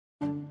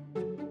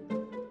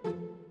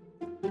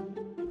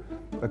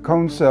A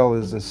cone cell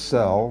is a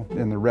cell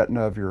in the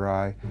retina of your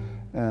eye,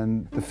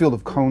 and the field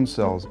of cone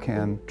cells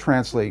can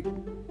translate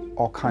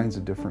all kinds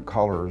of different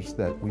colors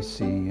that we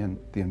see in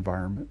the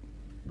environment.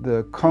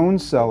 The cone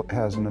cell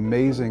has an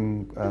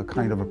amazing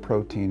kind of a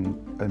protein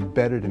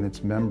embedded in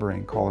its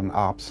membrane called an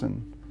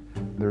opsin.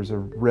 There's a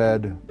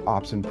red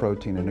opsin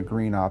protein and a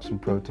green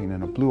opsin protein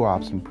and a blue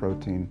opsin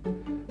protein.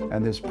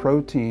 And this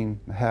protein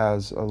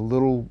has a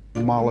little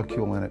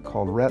molecule in it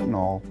called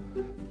retinol.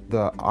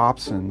 The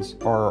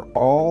opsins are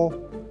all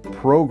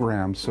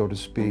programmed, so to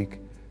speak,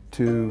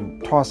 to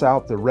toss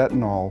out the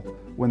retinol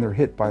when they're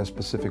hit by a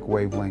specific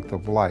wavelength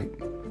of light.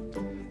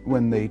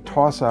 When they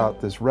toss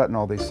out this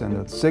retinol, they send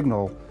a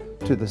signal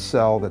to the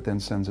cell that then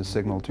sends a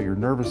signal to your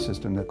nervous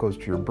system that goes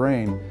to your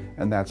brain,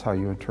 and that's how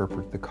you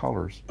interpret the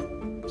colors.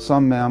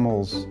 Some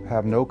mammals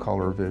have no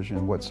color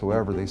vision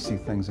whatsoever. They see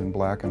things in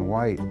black and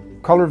white.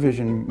 Color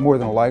vision more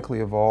than likely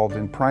evolved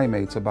in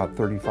primates about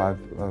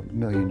 35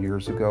 million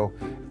years ago.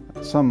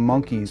 Some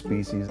monkey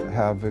species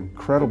have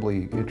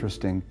incredibly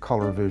interesting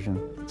color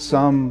vision.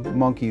 Some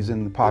monkeys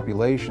in the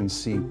population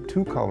see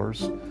 2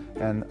 colors,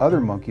 and other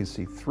monkeys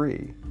see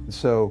 3.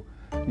 So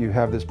you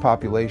have this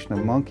population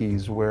of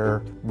monkeys where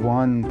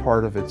one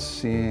part of it's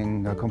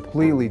seeing a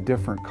completely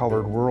different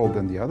colored world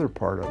than the other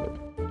part of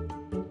it.